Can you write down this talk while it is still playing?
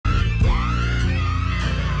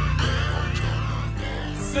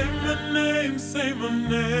name, say my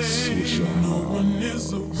name. No one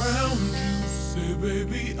is around you. Say,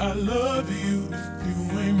 baby, I love you. If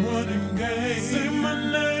you ain't running game, say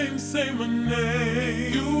my name, say my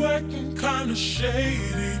name. You acting kinda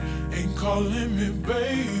shady, ain't calling me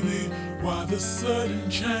baby. Why the sudden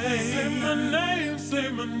change? Say my name,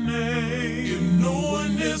 say my name. If no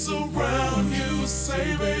one is around you,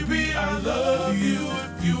 say, baby, I love you.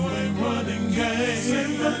 If you ain't running game, say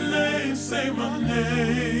my name, say my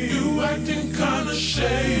name. You acting kinda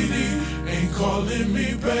shady, ain't calling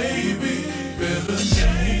me baby. Better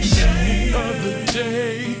name. Other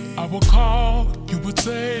day, I would call, you would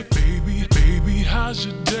say, baby, baby, how's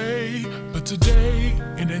your day? But today,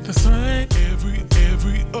 it ain't the same.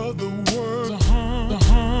 Every other word,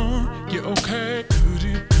 yeah, okay.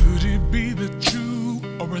 Could it be that you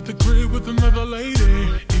are at the crib with another lady?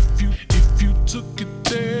 If you took it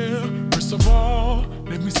there, first of all,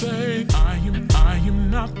 let me say, I am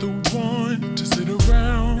not the one to sit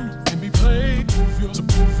around and be played.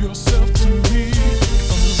 Prove yourself to me.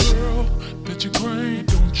 I'm the girl that you claim.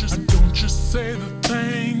 Don't just say the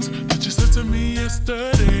things that you said to me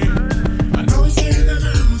yesterday. I know you say that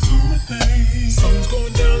I was on my thing. Something's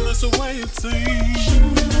going down, that's the way it seems.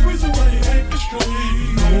 Shouldn't be the reason why you acting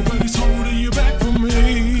strange. Nobody's holding you back from me.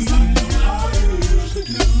 'Cause I know how you usually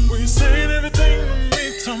do. When you're saying everything to me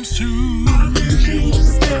times two. I need you to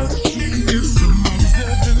tell the truth. If somebody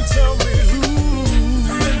step and tell me who.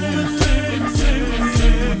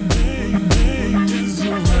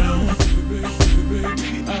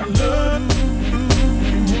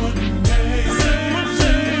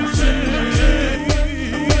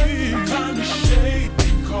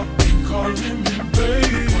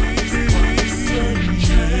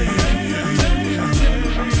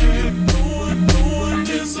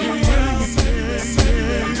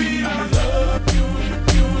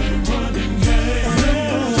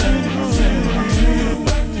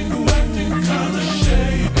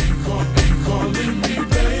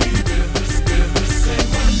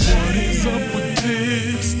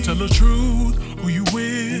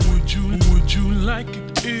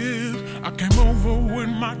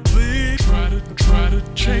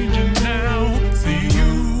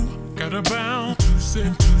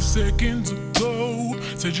 Seconds ago,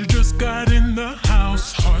 said you just got in the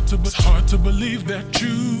house. Hard to believe that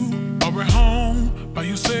you are at home by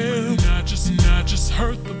yourself. Not just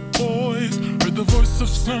heard the voice, heard the voice of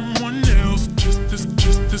someone else. Just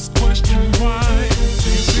this question, why?